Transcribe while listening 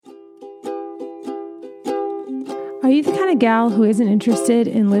Are you the kind of gal who isn't interested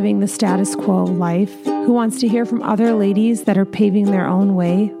in living the status quo life, who wants to hear from other ladies that are paving their own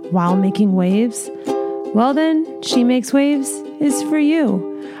way while making waves? Well then, She Makes Waves is for you.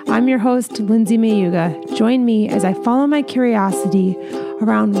 I'm your host, Lindsay Mayuga. Join me as I follow my curiosity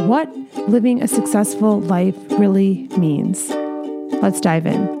around what living a successful life really means. Let's dive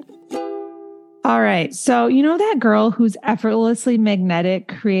in. All right. So, you know that girl who's effortlessly magnetic,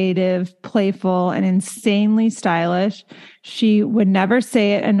 creative, playful, and insanely stylish? She would never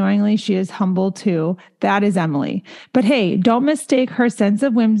say it. Annoyingly, she is humble too. That is Emily. But hey, don't mistake her sense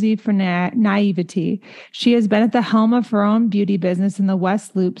of whimsy for naivety. She has been at the helm of her own beauty business in the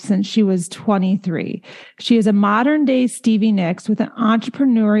West Loop since she was 23. She is a modern day Stevie Nicks with an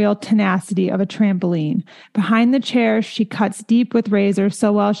entrepreneurial tenacity of a trampoline. Behind the chair, she cuts deep with razor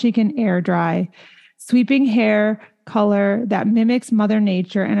so well she can air dry. Sweeping hair color that mimics Mother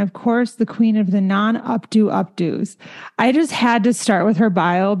Nature, and of course, the queen of the non-updos. I just had to start with her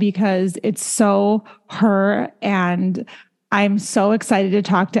bio because it's so her, and I'm so excited to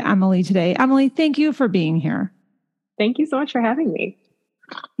talk to Emily today. Emily, thank you for being here. Thank you so much for having me.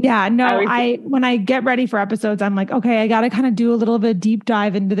 Yeah, no, when I get ready for episodes, I'm like, okay, I got to kind of do a little bit deep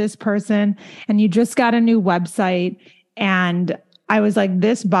dive into this person, and you just got a new website, and I was like,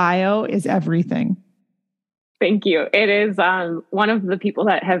 this bio is everything. Thank you. It is one of the people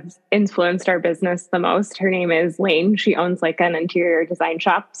that have influenced our business the most. Her name is Lane. She owns like an interior design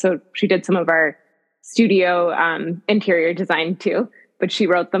shop. So she did some of our studio interior design too, but she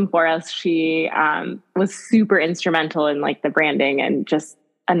wrote them for us. She was super instrumental in like the branding and just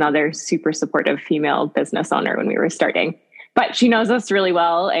another super supportive female business owner when we were starting. But she knows us really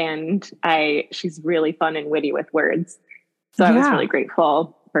well, and she's really fun and witty with words. So I was really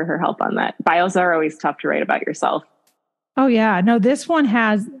grateful for her help on that. Bios are always tough to write about yourself. Oh yeah. No, this one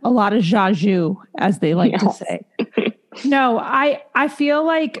has a lot of zhazhu, as they like to say. No, I feel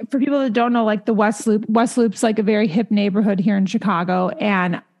like for people that don't know, like the West Loop's like a very hip neighborhood here in Chicago.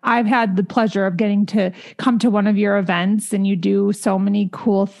 And I've had the pleasure of getting to come to one of your events, and you do so many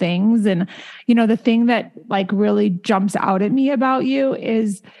cool things. And, you know, the thing that like really jumps out at me about you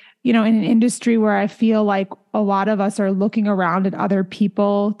is, you know, in an industry where I feel like a lot of us are looking around at other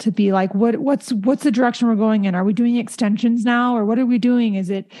people to be like, what's the direction we're going in? Are we doing extensions now? Or what are we doing?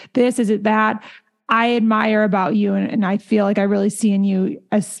 Is it this? Is it that? I admire about you, and I feel like I really see in you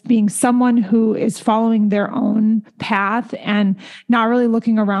as being someone who is following their own path and not really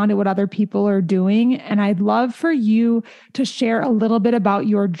looking around at what other people are doing. And I'd love for you to share a little bit about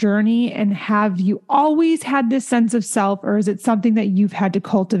your journey, and have you always had this sense of self, or is it something that you've had to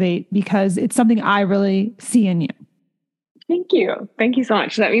cultivate? Because it's something I really see in you. Thank you. Thank you so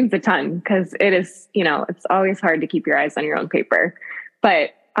much. That means a ton, because it is, you know, it's always hard to keep your eyes on your own paper.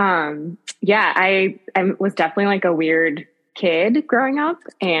 But yeah, I was definitely like a weird kid growing up,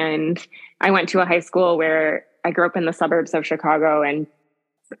 and I went to a high school where I grew up in the suburbs of Chicago, and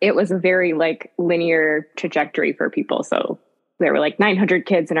it was a very like linear trajectory for people. So there were like 900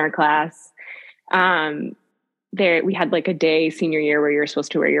 kids in our class. We had like a day senior year where you're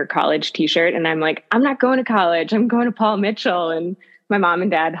supposed to wear your college t-shirt, and I'm like, I'm not going to college. I'm going to Paul Mitchell. And my mom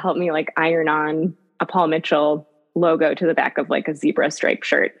and dad helped me like iron on a Paul Mitchell logo to the back of like a zebra stripe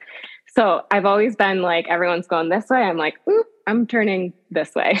shirt. So I've always been like, everyone's going this way. I'm like, oop, I'm turning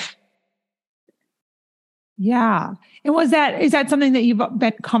this way. Yeah. And is that something that you've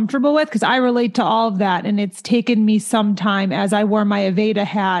been comfortable with? Because I relate to all of that. And it's taken me some time as I wore my Aveda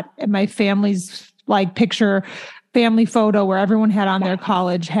hat and my family's like family photo where everyone had on their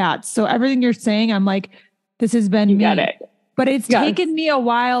college hats. So everything you're saying, I'm like, this has been me. Got it. But it's taken me a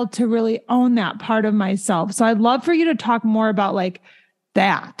while to really own that part of myself. So I'd love for you to talk more about like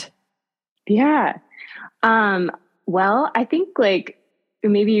that. Yeah. Well, I think like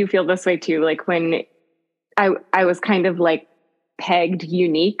maybe you feel this way too. Like when I was kind of like pegged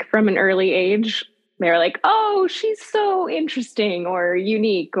unique from an early age. They were like, oh, she's so interesting or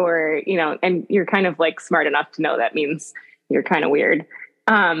unique, or, you know, and you're kind of like smart enough to know that means you're kind of weird.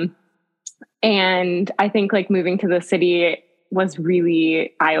 And I think like moving to the city was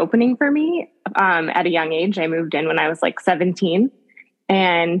really eye-opening for me. At a young age, I moved in when I was like 17,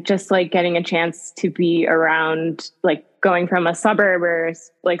 and just like getting a chance to be around, like going from a suburb or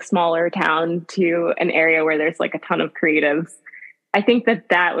like smaller town to an area where there's like a ton of creatives. I think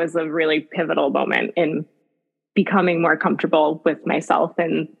that was a really pivotal moment in becoming more comfortable with myself,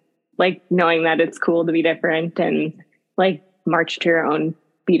 and like knowing that it's cool to be different and like march to your own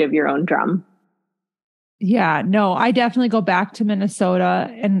beat of your own drum. Yeah, no, I definitely go back to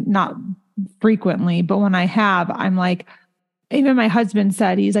Minnesota, and not frequently, but when I have, I'm like, even my husband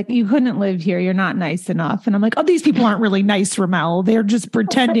said, he's like, you couldn't live here. You're not nice enough. And I'm like, oh, these people aren't really nice, Ramel. They're just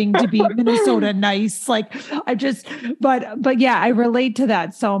pretending to be Minnesota nice. Like but yeah, I relate to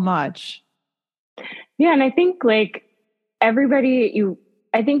that so much. Yeah. And I think like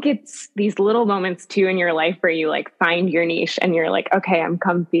I think it's these little moments too in your life where you like find your niche and you're like, okay, I'm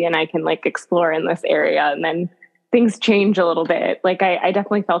comfy and I can like explore in this area. And then things change a little bit. Like I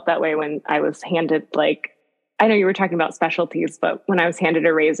definitely felt that way when I was handed like, I know you were talking about specialties, but when I was handed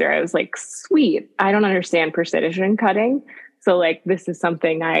a razor, I was like, sweet, I don't understand precision cutting. So like, this is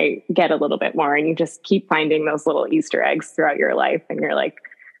something I get a little bit more. And you just keep finding those little Easter eggs throughout your life. And you're like,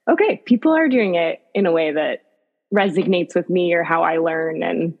 okay, people are doing it in a way that resonates with me or how I learn.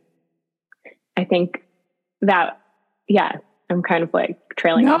 And I think that, yeah, I'm kind of like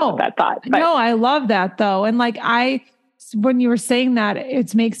trailing off with that thought. But no, I love that though. And like when you were saying that,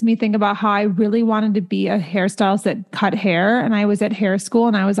 it makes me think about how I really wanted to be a hairstylist that cut hair. And I was at hair school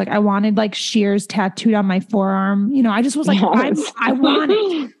and I was like, I wanted like shears tattooed on my forearm. You know, I just was like, yes. I want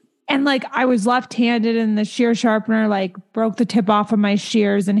it. And like, I was left-handed and the shear sharpener like broke the tip off of my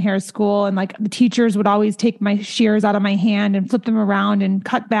shears in hair school. And like the teachers would always take my shears out of my hand and flip them around and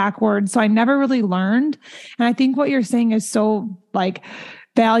cut backwards. So I never really learned. And I think what you're saying is so like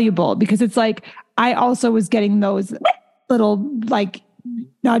valuable because it's like, I also was getting those little like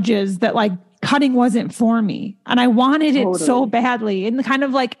nudges that like cutting wasn't for me. And I wanted it so badly. And kind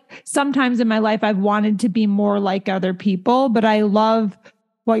of like sometimes in my life, I've wanted to be more like other people, but I love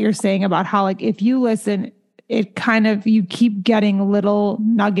what you're saying about how like, if you listen, it kind of, you keep getting little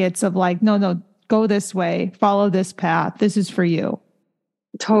nuggets of like, no, go this way, follow this path. This is for you.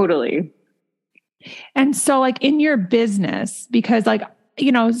 Totally. And so like in your business, because like,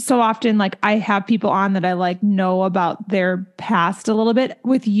 you know, so often like I have people on that I like know about their past a little bit.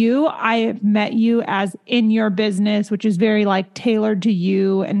 With you, I have met you as in your business, which is very like tailored to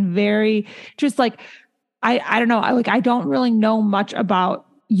you and very just like, I don't know. I don't really know much about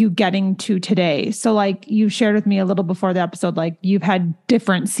you getting to today. So like you shared with me a little before the episode, like you've had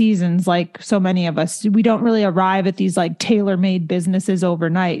different seasons, like so many of us, we don't really arrive at these like tailor-made businesses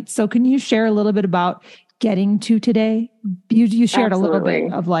overnight. So can you share a little bit about getting to today? You shared Absolutely. A little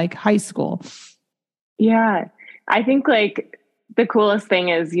bit of like high school. Yeah. I think like the coolest thing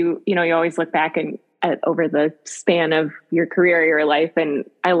is you always look back and over the span of your career, your life. And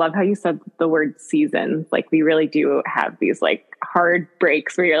I love how you said the word seasons. Like we really do have these like hard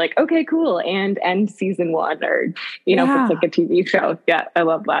breaks where you're like, okay, cool. And end season 1 or, if it's like a TV show. Yeah. I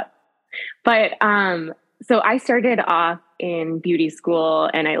love that. But, so I started off in beauty school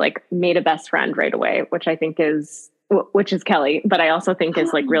and I like made a best friend right away, which is Kelly, but I also think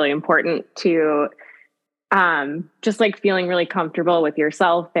is like really important to, just like feeling really comfortable with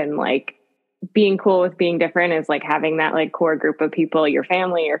yourself and like, being cool with being different is like having that like core group of people, your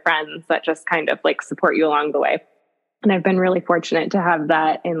family, your friends that just kind of like support you along the way. And I've been really fortunate to have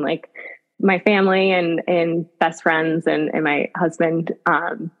that in like my family and best friends and my husband.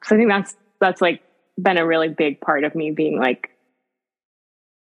 So I think that's like been a really big part of me being like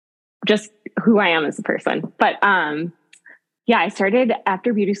just who I am as a person. But yeah, I started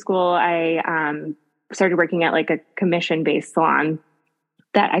after beauty school. I started working at like a commission-based salon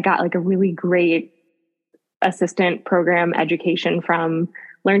that I got like a really great assistant program education from,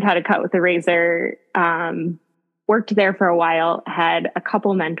 learned how to cut with a razor, worked there for a while, had a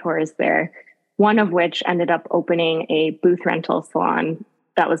couple mentors there, one of which ended up opening a booth rental salon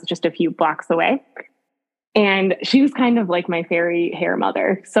that was just a few blocks away. And she was kind of like my fairy hair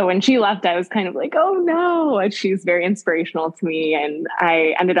mother. So when she left, I was kind of like, oh no, and she was very inspirational to me. And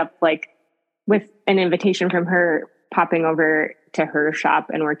I ended up like with an invitation from her popping over to her shop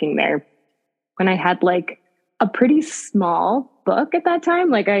and working there when I had like a pretty small book at that time.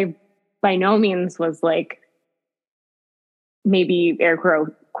 Like I by no means was like maybe air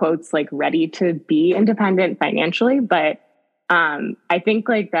quotes like ready to be independent financially. But I think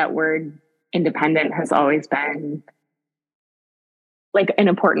like that word independent has always been like an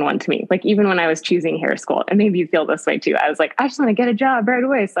important one to me. Like even when I was choosing hair school, and maybe you feel this way too. I was like, I just want to get a job right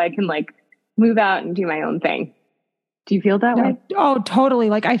away so I can like move out and do my own thing. Do you feel that way? Oh, totally.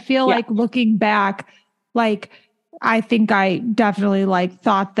 Like, I feel like looking back, like, I think I definitely like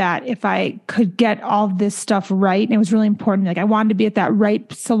thought that if I could get all this stuff right, and it was really important, like I wanted to be at that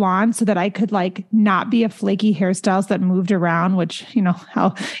right salon so that I could like not be a flaky hairstylist that moved around, which, you know,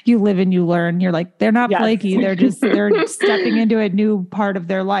 how you live and you learn. You're like, they're not flaky. They're stepping into a new part of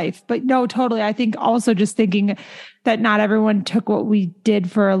their life. But no, totally. I think also just thinking that not everyone took what we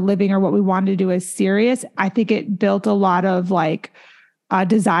did for a living or what we wanted to do as serious. I think it built a lot of like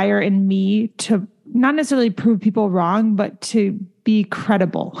desire in me to not necessarily prove people wrong, but to be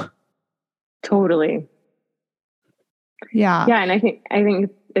credible. Totally. Yeah. Yeah. And I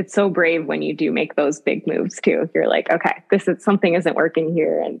think it's so brave when you do make those big moves too. You're like, okay, something isn't working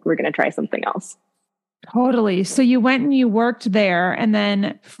here and we're going to try something else. Totally. So you went and you worked there, and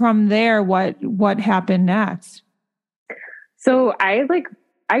then from there, what happened next? So I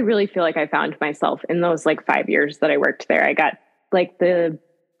really feel like I found myself in those like 5 years that I worked there. I got like the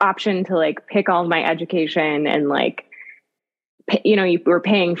option to like pick all of my education and like, you were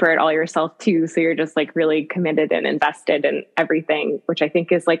paying for it all yourself too. So you're just like really committed and invested in everything, which I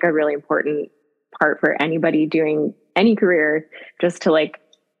think is like a really important part for anybody doing any career, just to like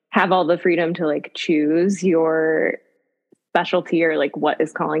have all the freedom to like choose your specialty or like what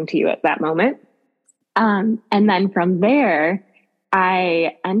is calling to you at that moment. And then from there,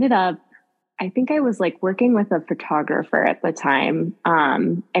 I ended up, I think I was like working with a photographer at the time.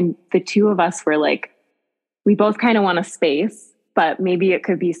 And the two of us were like, we both kind of want a space, but maybe it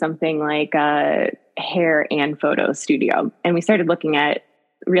could be something like a hair and photo studio. And we started looking at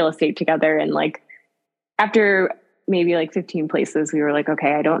real estate together. And like, after maybe like 15 places, we were like,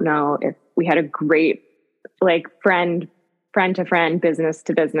 okay, I don't know if we had a great like friend to friend, business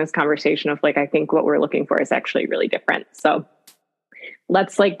to business conversation of like, I think what we're looking for is actually really different. So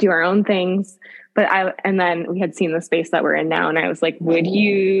let's like do our own things. And then we had seen the space that we're in now. And I was like, would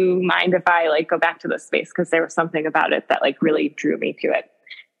you mind if I like go back to this space? Cause there was something about it that like really drew me to it.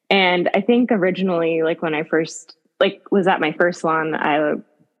 And I think originally, like when I first like was at my first salon, I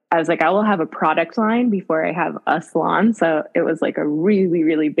was like, I will have a product line before I have a salon. So it was like a really,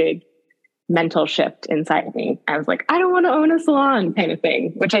 really big mental shift inside of me. I was like, I don't want to own a salon kind of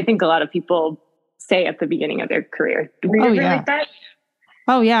thing, which I think a lot of people say at the beginning of their career. Were you ever like that?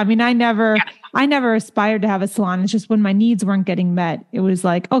 Oh yeah. I mean, I never aspired to have a salon. It's just when my needs weren't getting met, it was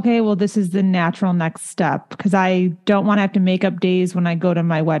like, okay, well, this is the natural next step because I don't want to have to make up days when I go to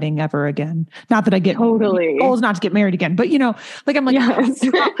my wedding ever again. Not that I get goals not to get married again, but like, I'm like, yes.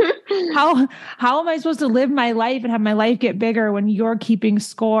 how am I supposed to live my life and have my life get bigger when you're keeping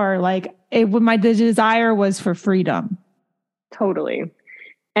score? Like the desire was for freedom. Totally.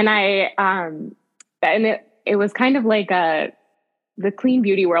 And it was kind of like the clean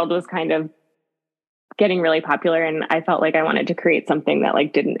beauty world was kind of getting really popular. And I felt like I wanted to create something that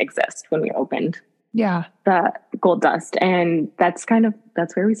like didn't exist when we opened the Gold Dust. And that's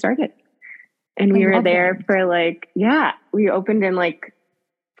where we started. And we were there for like, we opened in like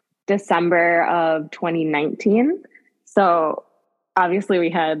December of 2019. So obviously we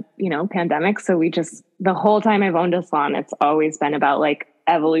had, pandemic. So the whole time I've owned a salon, it's always been about like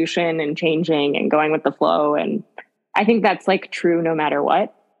evolution and changing and going with the flow. And I think that's like true no matter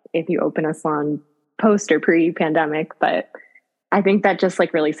what, if you open a salon post or pre-pandemic, but I think that just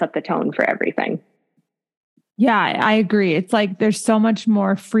like really set the tone for everything. Yeah, I agree. It's like there's so much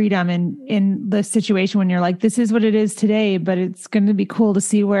more freedom in the situation when you're like, this is what it is today, but it's going to be cool to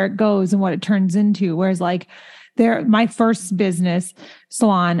see where it goes and what it turns into. Whereas like my first business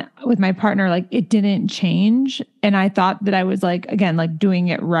salon with my partner, like it didn't change. And I thought that I was like, again, like doing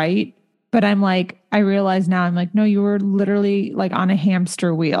it right. But I realize now, I'm like, no, you were literally like on a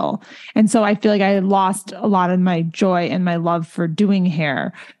hamster wheel. And so I feel like I lost a lot of my joy and my love for doing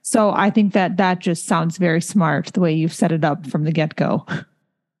hair. So I think that just sounds very smart, the way you've set it up from the get-go.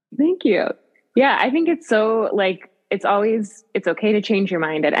 Thank you. Yeah, I think it's so like, it's okay to change your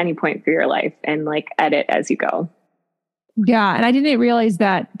mind at any point for your life and like edit as you go. Yeah. And I didn't realize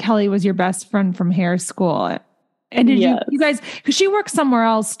that Kelly was your best friend from hair school. And did you guys, because she works somewhere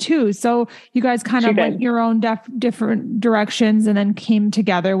else too. So you guys kind of went your own different directions and then came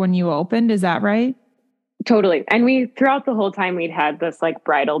together when you opened. Is that right? Totally. And throughout the whole time, we'd had this like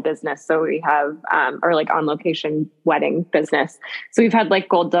bridal business. So we have, or like on location wedding business. So we've had like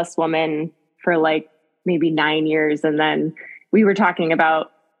Gold Dust Woman for like maybe 9 years. And then we were talking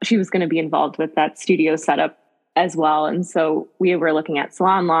about, she was going to be involved with that studio setup as well. And so we were looking at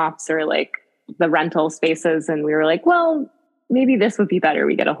salon lofts or like the rental spaces. And we were like, well, maybe this would be better.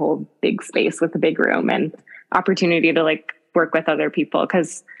 We get a whole big space with a big room and opportunity to like work with other people.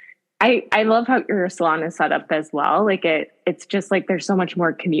 Cause I love how your salon is set up as well. Like it's just like, there's so much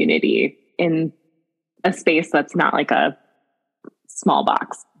more community in a space that's not like a small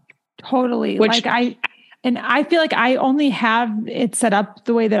box. Totally. And I feel like I only have it set up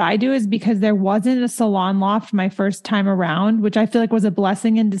the way that I do is because there wasn't a salon loft my first time around, which I feel like was a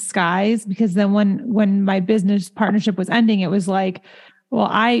blessing in disguise, because then when my business partnership was ending, it was like, well,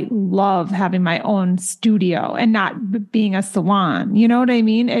 I love having my own studio and not being a salon. You know what I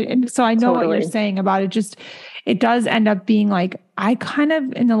mean? And so I know what you're saying about it. Just, it does end up being like, I kind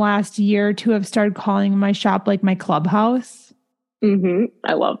of in the last year or two have started calling my shop like my clubhouse.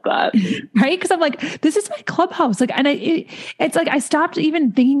 I love that. Right. Cause I'm like, this is my clubhouse. Like, and it's like, I stopped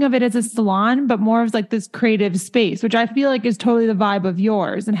even thinking of it as a salon, but more of like this creative space, which I feel like is totally the vibe of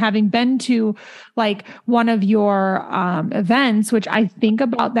yours. And having been to like one of your events, which I think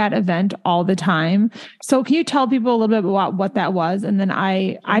about that event all the time. So can you tell people a little bit about what that was? And then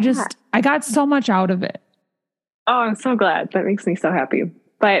I got so much out of it. Oh, I'm so glad. That makes me so happy.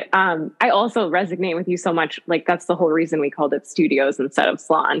 But I also resonate with you so much. Like, that's the whole reason we called it studios instead of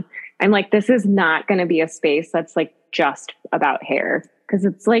salon. I'm like, this is not going to be a space that's like just about hair. Cause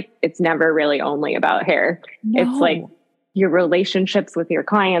it's like, it's never really only about hair. No. It's like your relationships with your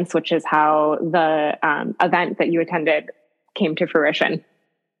clients, which is how the event that you attended came to fruition.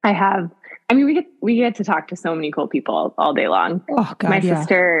 We get to talk to so many cool people all day long. Oh God, my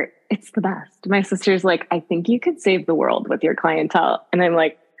sister, it's the best. My sister's like, I think you could save the world with your clientele. And I'm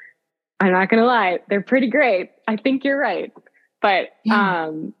like, I'm not going to lie. They're pretty great. I think you're right. But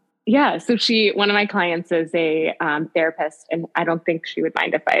so one of my clients is a therapist, and I don't think she would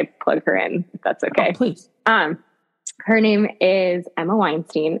mind if I plug her in, if that's okay. Oh, please. Her name is Emma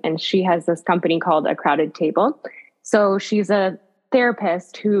Weinstein, and she has this company called A Crowded Table. So she's a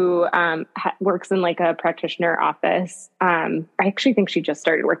therapist who works in like a practitioner office. I actually think she just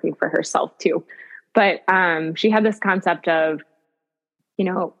started working for herself too. But she had this concept of,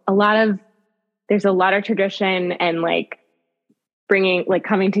 there's a lot of tradition and like bringing, like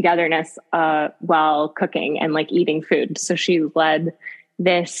coming togetherness while cooking and like eating food. So she led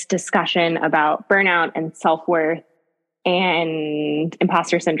this discussion about burnout and self-worth and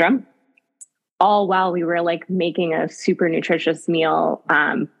imposter syndrome, all while we were like making a super nutritious meal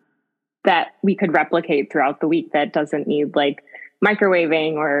that we could replicate throughout the week that doesn't need like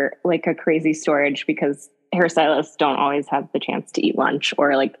microwaving or like a crazy storage, because hairstylists don't always have the chance to eat lunch,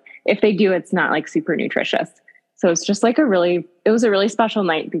 or like if they do, it's not like super nutritious. So it's just like it was a really special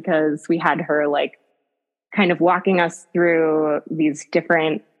night because we had her like kind of walking us through these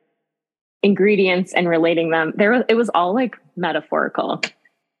different ingredients and relating them. It was all like metaphorical.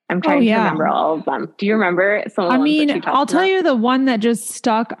 I'm trying to remember all of them. Do you remember some of the ones that she talked I'll tell about? you the one that just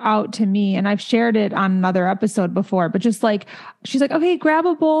stuck out to me, and I've shared it on another episode before, but just like, she's like, okay, grab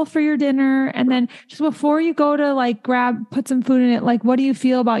a bowl for your dinner. And then just before you go to like put some food in it, like, what do you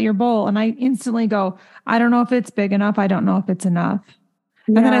feel about your bowl? And I instantly go, I don't know if it's big enough. I don't know if it's enough.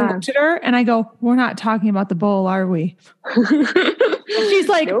 Yeah. And then I looked at her and I go, we're not talking about the bowl, are we? And she's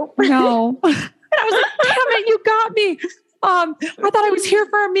like, nope. No. And I was like, damn it, you got me. I thought I was here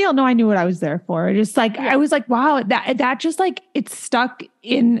for a meal. No, I knew what I was there for. Just like, I was like, wow, that just like, it's stuck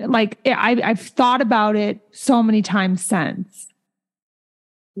in like, I've thought about it so many times since.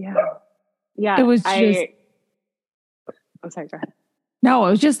 Yeah. Yeah. It was just, I'm sorry, go ahead. No,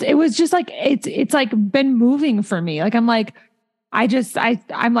 it was just like, it's like been moving for me. Like, I'm like,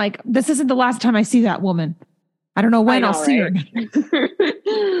 I'm like, this isn't the last time I see that woman. I don't know when I'll see her.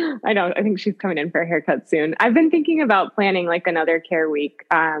 I know. I think she's coming in for a haircut soon. I've been thinking about planning like another care week.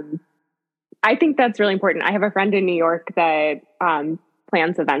 I think that's really important. I have a friend in New York that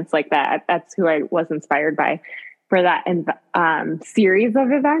plans events like that. That's who I was inspired by for that series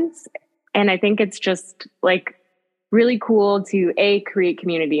of events. And I think it's just like really cool to create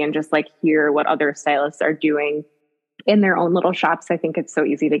community and just like hear what other stylists are doing in their own little shops. I think it's so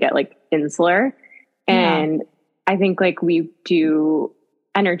easy to get like insular. And I think like we do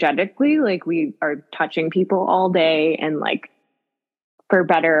energetically, like we are touching people all day, and like for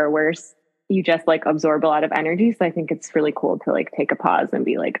better or worse, you just like absorb a lot of energy. So I think it's really cool to like take a pause and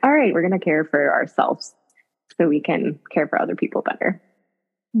be like, all right, we're going to care for ourselves so we can care for other people better.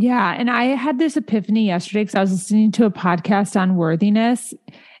 Yeah. And I had this epiphany yesterday because I was listening to a podcast on worthiness,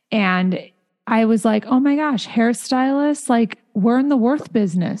 and I was like, oh my gosh, hairstylists, like we're in the worth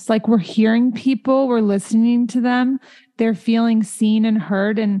business. Like we're hearing people, we're listening to them. They're feeling seen and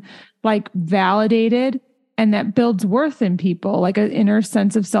heard and like validated. And that builds worth in people, like an inner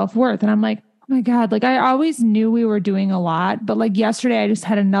sense of self-worth. And I'm like, oh my God, like I always knew we were doing a lot, but like yesterday I just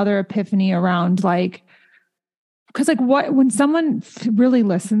had another epiphany around like, because like when someone really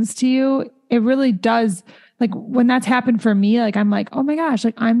listens to you, it really does. Like when that's happened for me, like I'm like, oh my gosh,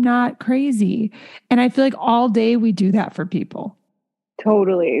 like I'm not crazy. And I feel like all day we do that for people.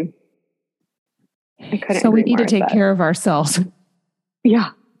 Totally. So we need to take care of ourselves. Yeah,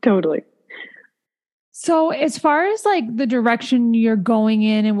 totally. So as far as like the direction you're going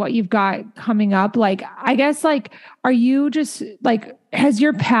in and what you've got coming up, like, I guess like, are you just like, has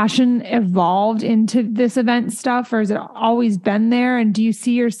your passion evolved into this event stuff, or has it always been there? And do you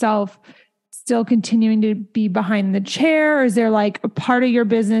see yourself still continuing to be behind the chair? Or is there like a part of your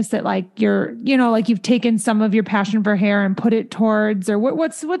business that like you're, like you've taken some of your passion for hair and put it towards, or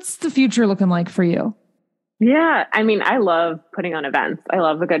what's the future looking like for you? Yeah. I mean, I love putting on events. I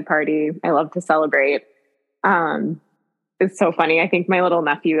love a good party. I love to celebrate. It's so funny. I think my little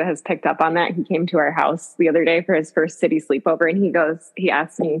nephew has picked up on that. He came to our house the other day for his first city sleepover, and he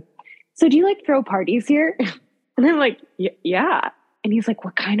asked me, "So do you like throw parties here?" And I'm like, "Yeah." And he's like,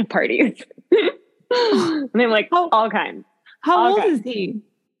 "What kind of parties?" And I'm like, "All kinds." How old is he?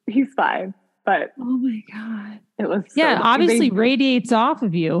 He's 5, but oh my God. It was obviously radiates off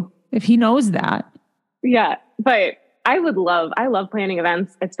of you if he knows that. Yeah, but I love planning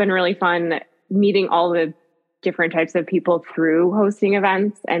events. It's been really fun meeting all the different types of people through hosting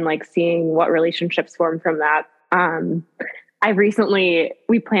events and like seeing what relationships form from that.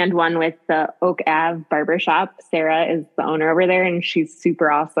 We planned one with the Oak Ave barbershop. Sarah is the owner over there and she's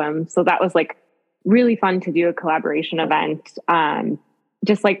super awesome. So that was like really fun to do a collaboration event.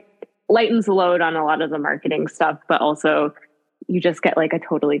 Just like lightens the load on a lot of the marketing stuff, but also you just get like a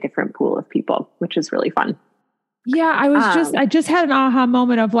totally different pool of people, which is really fun. Yeah, I just had an aha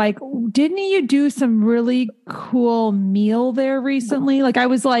moment of like, didn't you do some really cool meal there recently? Like I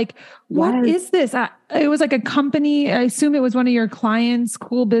was like, what is this? It was like a company. I assume it was one of your clients'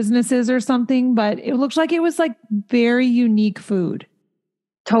 cool businesses or something, but it looks like it was like very unique food.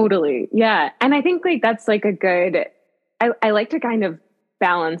 Totally. Yeah. And I think like that's like I like to kind of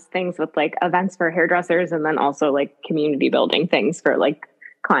balance things with like events for hairdressers and then also like community building things for like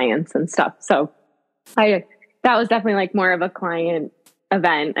clients and stuff. So that was definitely like more of a client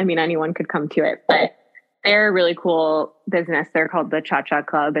event. I mean, anyone could come to it, but they're a really cool business. They're called the Cha-Cha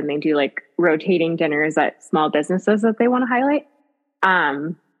Club and they do like rotating dinners at small businesses that they want to highlight.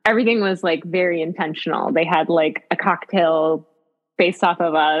 Everything was like very intentional. They had like a cocktail based off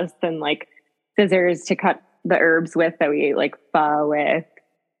of us and like scissors to cut the herbs with that we ate like pho with.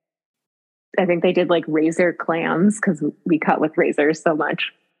 I think they did like razor clams because we cut with razors so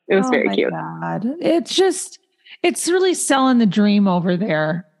much. It was very cute. God. It's really selling the dream over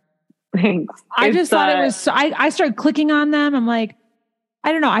there. Thanks. I just thought it was, I started clicking on them. I'm like,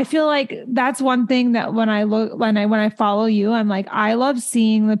 I don't know. I feel like that's one thing that when I follow you, I'm like, I love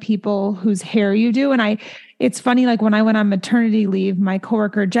seeing the people whose hair you do. And it's funny, like when I went on maternity leave, my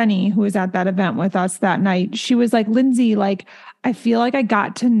coworker, Jenny, who was at that event with us that night, she was like, Lindsay, like, I feel like I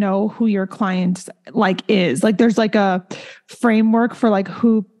got to know who your client like is. Like there's like a framework for like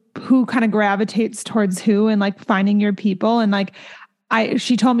who kind of gravitates towards who and like finding your people. And like,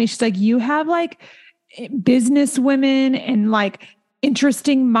 she told me, she's like, you have like business women and like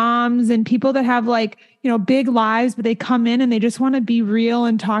interesting moms and people that have like, big lives, but they come in and they just want to be real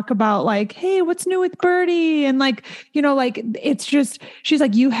and talk about like, hey, what's new with Birdie? And like, like it's just, she's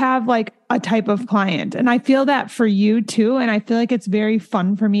like, you have like a type of client. And I feel that for you too. And I feel like it's very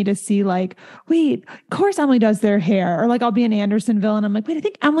fun for me to see like, wait, of course Emily does their hair. Or like I'll be in Andersonville and I'm like, wait, I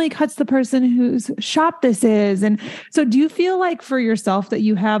think Emily Cuts the person whose shop this is. And so do you feel like for yourself that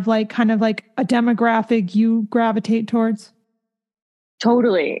you have like kind of like a demographic you gravitate towards?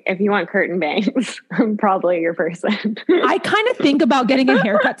 Totally. If you want curtain bangs, I'm probably your person. I kind of think about getting a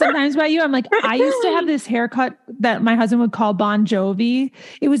haircut sometimes by you. I'm like, I used to have this haircut that my husband would call Bon Jovi.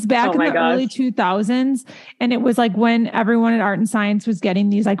 It was back in the early 2000s. And it was like when everyone at Art and Science was getting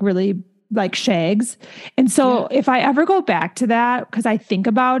these like really like shags. And so if I ever go back to that, because I think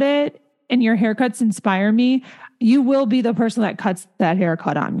about it and your haircuts inspire me, you will be the person that cuts that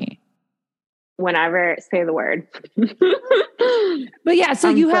haircut on me. Whenever, say the word. But yeah, so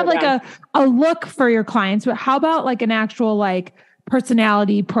you have like a look for your clients, but how about like an actual like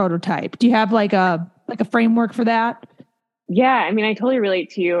personality prototype? Do you have like a framework for that? Yeah. I mean, I totally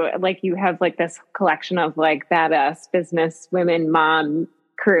relate to you. Like you have like this collection of like badass business women, mom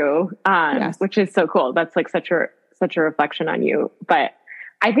crew, which is so cool. That's like such a reflection on you. But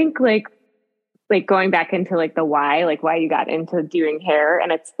I think like going back into like the why you got into doing hair, and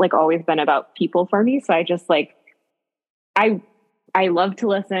it's like always been about people for me. So I just like, I love to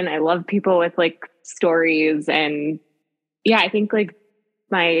listen. I love people with like stories. And yeah, I think like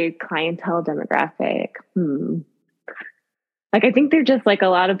my clientele demographic, like, I think they're just like a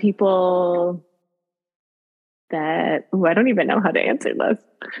lot of people that, I don't even know how to answer this.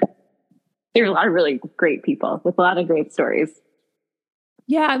 There are a lot of really great people with a lot of great stories.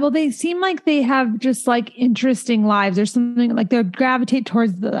 Yeah, well, they seem like they have just like interesting lives. There's something like they gravitate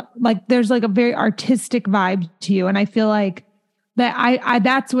towards there's like a very artistic vibe to you. And I feel like that I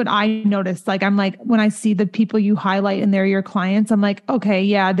that's what I noticed. Like, I'm like, when I see the people you highlight and they're your clients, I'm like, okay,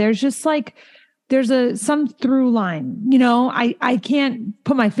 yeah, there's just like, there's some through line, I can't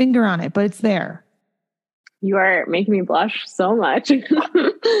put my finger on it, but it's there. You are making me blush so much.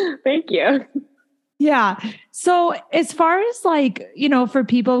 Thank you. Yeah. So as far as like, for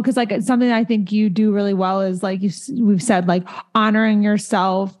people, because like it's something I think you do really well is like we've said, like honoring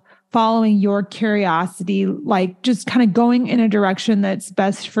yourself, following your curiosity, like just kind of going in a direction that's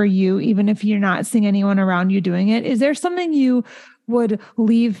best for you, even if you're not seeing anyone around you doing it. Is there something you would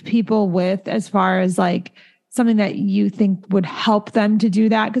leave people with as far as like something that you think would help them to do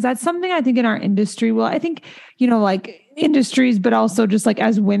that? Because that's something I think in our industry, well, I think, like industries, but also just like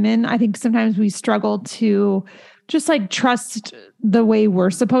as women, I think sometimes we struggle to just like trust the way we're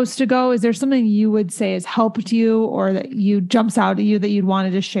supposed to go. Is there something you would say has helped you or that you jumps out at you that you'd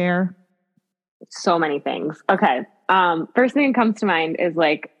wanted to share? So many things. Okay. First thing that comes to mind is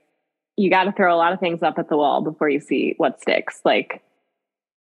like, you got to throw a lot of things up at the wall before you see what sticks. Like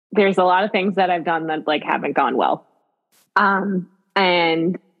there's a lot of things that I've done that like haven't gone well.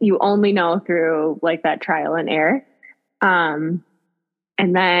 And you only know through like that trial and error. And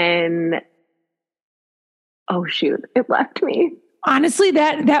then, oh shoot, it left me. Honestly,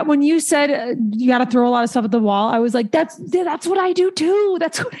 that when you said you got to throw a lot of stuff at the wall, I was like, that's what I do too.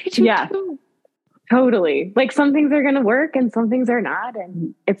 That's what I do too. Totally. Like some things are going to work and some things are not.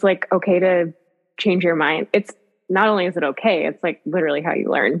 And it's like, okay to change your mind. It's not only is it okay, it's like literally how you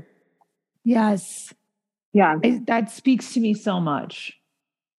learn. Yes. Yeah. That speaks to me so much.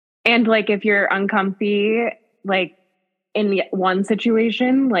 And like, if you're uncomfy, like in one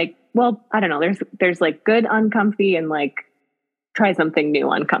situation, like, well, I don't know, there's like good uncomfy and like try something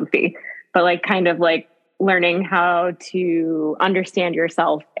new uncomfy, but like kind of like learning how to understand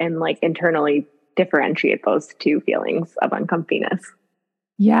yourself and like internally differentiate those two feelings of uncomfiness.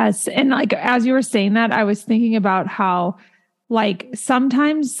 Yes. And like, as you were saying that, I was thinking about how like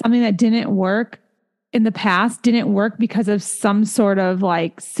sometimes something that didn't work in the past didn't work because of some sort of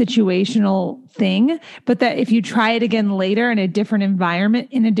like situational thing, but that if you try it again later in a different environment,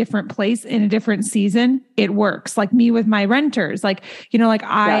 in a different place, in a different season, it works. Like me with my renters, like,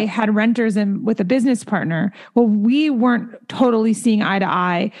 I had renters and with a business partner. Well, we weren't totally seeing eye to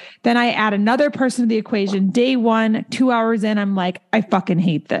eye. Then I add another person to the equation. Day 1, 2 hours in, I'm like, I fucking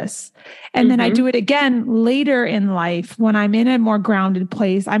hate this. And then I do it again later in life when I'm in a more grounded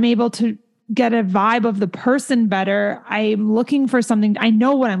place. I'm able to get a vibe of the person better. I'm looking for something. I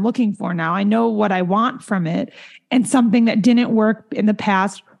know what I'm looking for now. I know what I want from it. And something that didn't work in the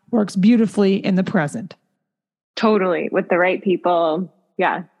past works beautifully in the present. Totally. With the right people.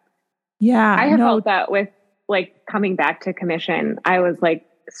 Yeah. Yeah. I have felt that with like coming back to commission. I was like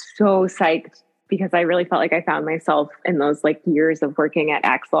so psyched because I really felt like I found myself in those like years of working at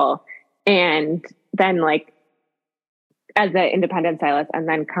Axel. And then like as an independent stylist and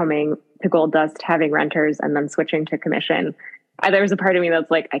then coming to Gold Dust, having renters and then switching to commission. There was a part of me that's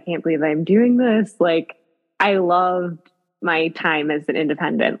like, I can't believe I'm doing this. Like I loved my time as an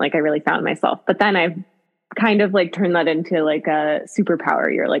independent. Like I really found myself, but then I've kind of like turned that into like a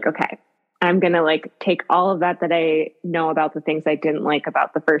superpower. You're like, okay, I'm going to like take all of that I know about the things I didn't like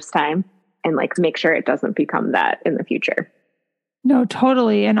about the first time and like make sure it doesn't become that in the future. No,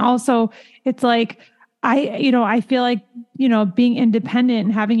 totally. And also it's like, I feel like, being independent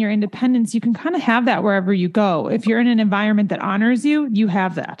and having your independence, you can kind of have that wherever you go. If you're in an environment that honors you, you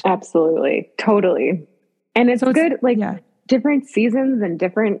have that. Absolutely. Totally. And it's good, like different seasons and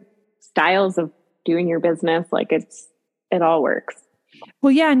different styles of doing your business. Like it all works.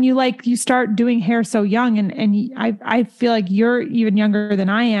 Well, yeah. And you start doing hair so young and I feel like you're even younger than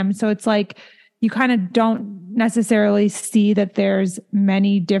I am. So it's like, you kind of don't necessarily see that there's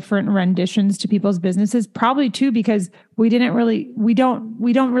many different renditions to people's businesses, probably too, because we don't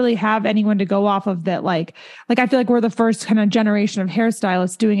really have anyone to go off of that. Like I feel like we're the first kind of generation of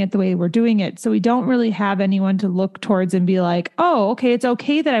hairstylists doing it the way we're doing it. So we don't really have anyone to look towards and be like, oh, okay, it's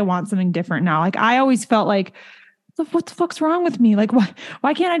okay that I want something different now. Like I always felt like, what the fuck's wrong with me? Like,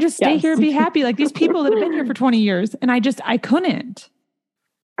 why can't I just stay here and be happy? Like these people that have been here for 20 years and I couldn't.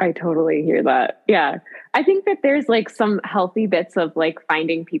 I totally hear that. Yeah. I think that there's like some healthy bits of like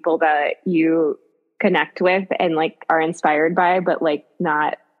finding people that you connect with and like are inspired by, but like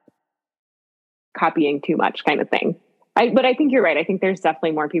not copying too much kind of thing. But I think you're right. I think there's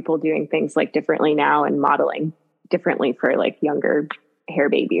definitely more people doing things like differently now and modeling differently for like younger hair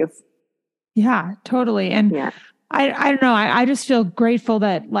babies. Yeah, totally. And I don't know. I just feel grateful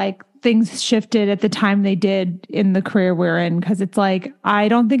that like things shifted at the time they did in the career we're in. Cause it's like, I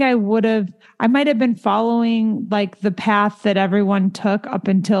don't think I might have been following like the path that everyone took up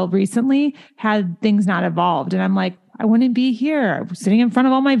until recently had things not evolved. And I'm like, I wouldn't be here sitting in front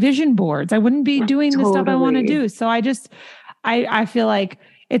of all my vision boards. I wouldn't be doing the stuff I want to do. So I feel like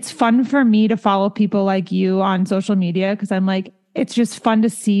it's fun for me to follow people like you on social media because I'm like, it's just fun to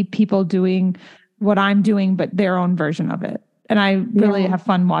see people doing what I'm doing, but their own version of it. And I really have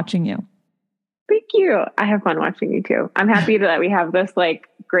fun watching you. Thank you. I have fun watching you too. I'm happy that we have this like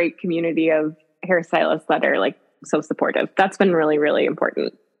great community of hairstylists that are like so supportive. That's been really, really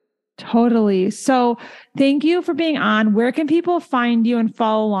important. Totally. So thank you for being on. Where can people find you and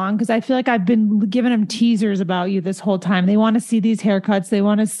follow along? Because I feel like I've been giving them teasers about you this whole time. They want to see these haircuts. They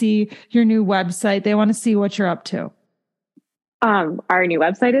want to see your new website. They want to see what you're up to. Our new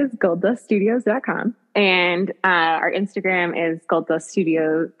website is goldduststudios.com. And our Instagram is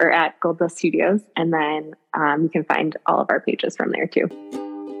goldduststudios or at goldduststudios. And then you can find all of our pages from there too.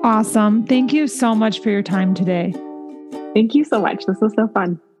 Awesome. Thank you so much for your time today. Thank you so much. This was so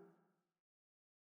fun.